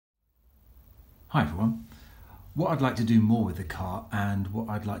Hi everyone. What I'd like to do more with the car and what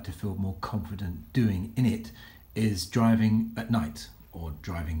I'd like to feel more confident doing in it is driving at night or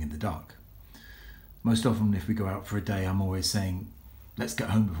driving in the dark. Most often if we go out for a day, I'm always saying let's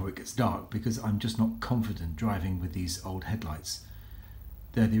get home before it gets dark, because I'm just not confident driving with these old headlights.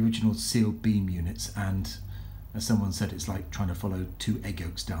 They're the original sealed beam units, and as someone said, it's like trying to follow two egg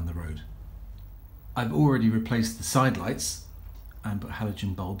yolks down the road. I've already replaced the side lights and put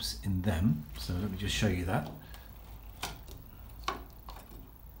halogen bulbs in them, so let me just show you that.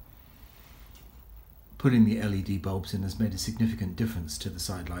 Putting the LED bulbs in has made a significant difference to the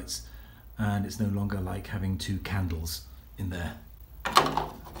side lights, and it's no longer like having two candles in there.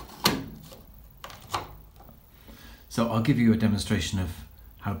 So I'll give you a demonstration of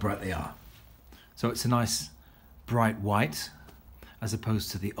how bright they are. So it's a nice bright white as opposed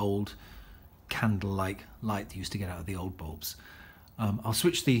to the old candle-like light that used to get out of the old bulbs. I'll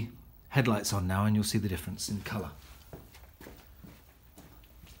switch the headlights on now and you'll see the difference in colour.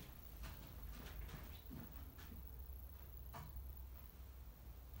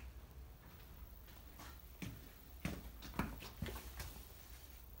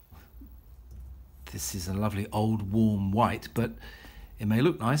 This is a lovely old warm white, but it may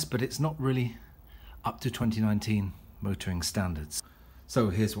look nice, but it's not really up to 2019 motoring standards. So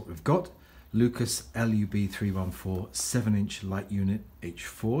here's what we've got. Lucas LUB 314 7-inch light unit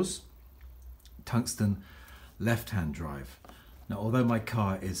H4s, tungsten left-hand drive. Now, although my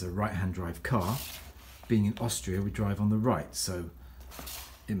car is a right-hand drive car, being in Austria we drive on the right, so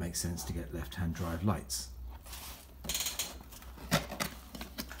it makes sense to get left-hand drive lights.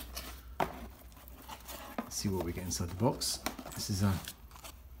 Let's see what we get inside the box. This is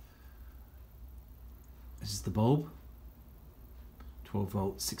the bulb. 12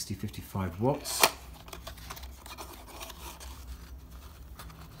 volt, 60-55 watts.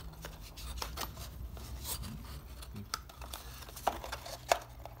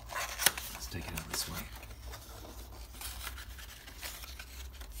 Let's take it out this way.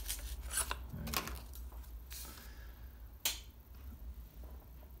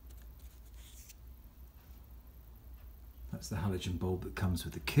 That's the halogen bulb that comes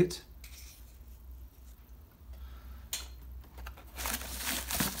with the kit.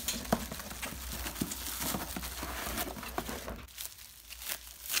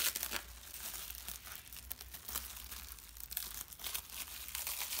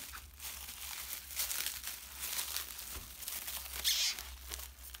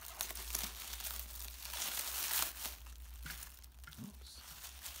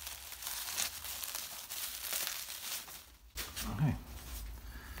 Okay,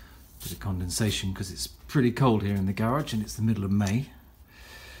 bit of condensation because it's pretty cold here in the garage and it's the middle of May.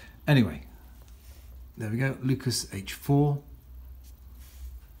 Anyway, there we go, Lucas H4.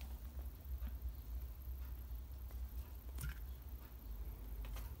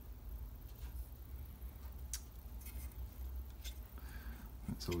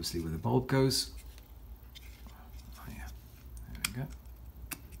 That's obviously where the bulb goes. Oh yeah, there we go.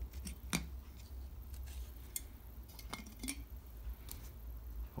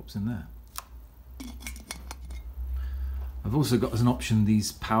 Pops in there. I've also got as an option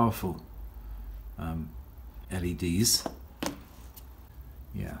these powerful LEDs.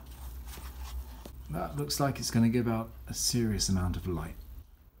 Yeah, that looks like it's going to give out a serious amount of light.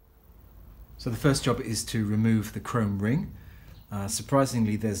 So the first job is to remove the chrome ring.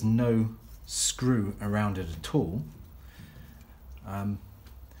 Surprisingly, there's no screw around it at all. The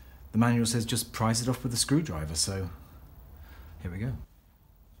manual says just prise it off with a screwdriver, so here we go.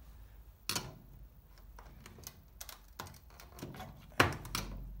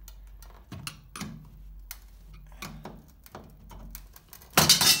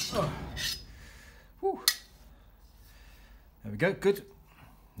 Oh. Whew. There we go, good,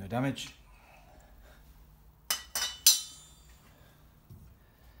 no damage.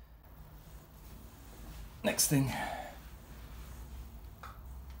 Next thing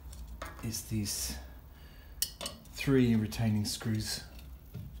is these 3 retaining screws.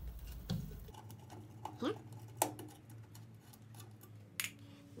 Two.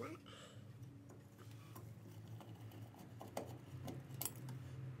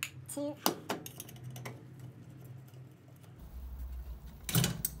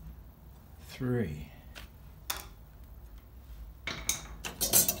 3.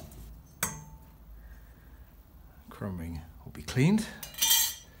 Chrome ring will be cleaned.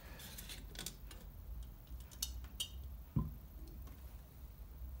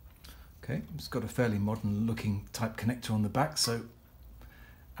 Okay, it's got a fairly modern looking type connector on the back, so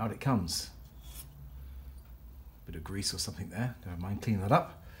out it comes. Bit of grease or something there, never mind, clean that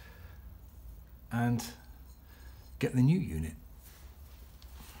up. and get the new unit.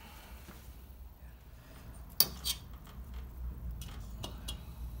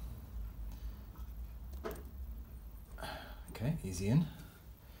 Okay, easy in.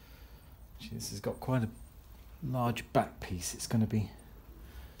 Actually, this has got quite a large back piece. It's going to be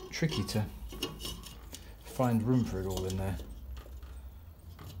tricky to find room for it all in there.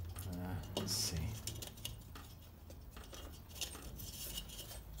 Let's see.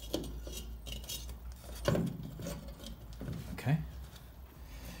 Okay.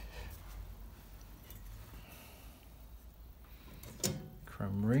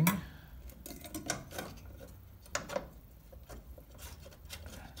 Chrome ring.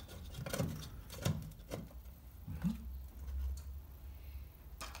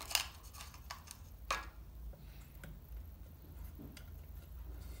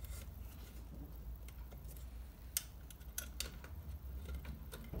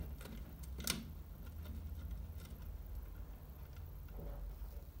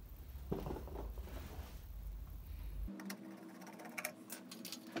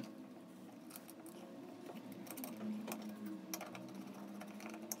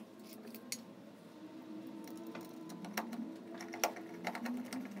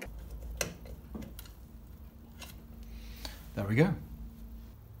 There we go.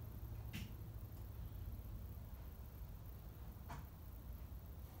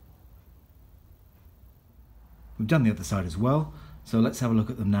 We've done the other side as well, so let's have a look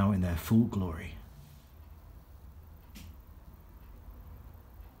at them now in their full glory.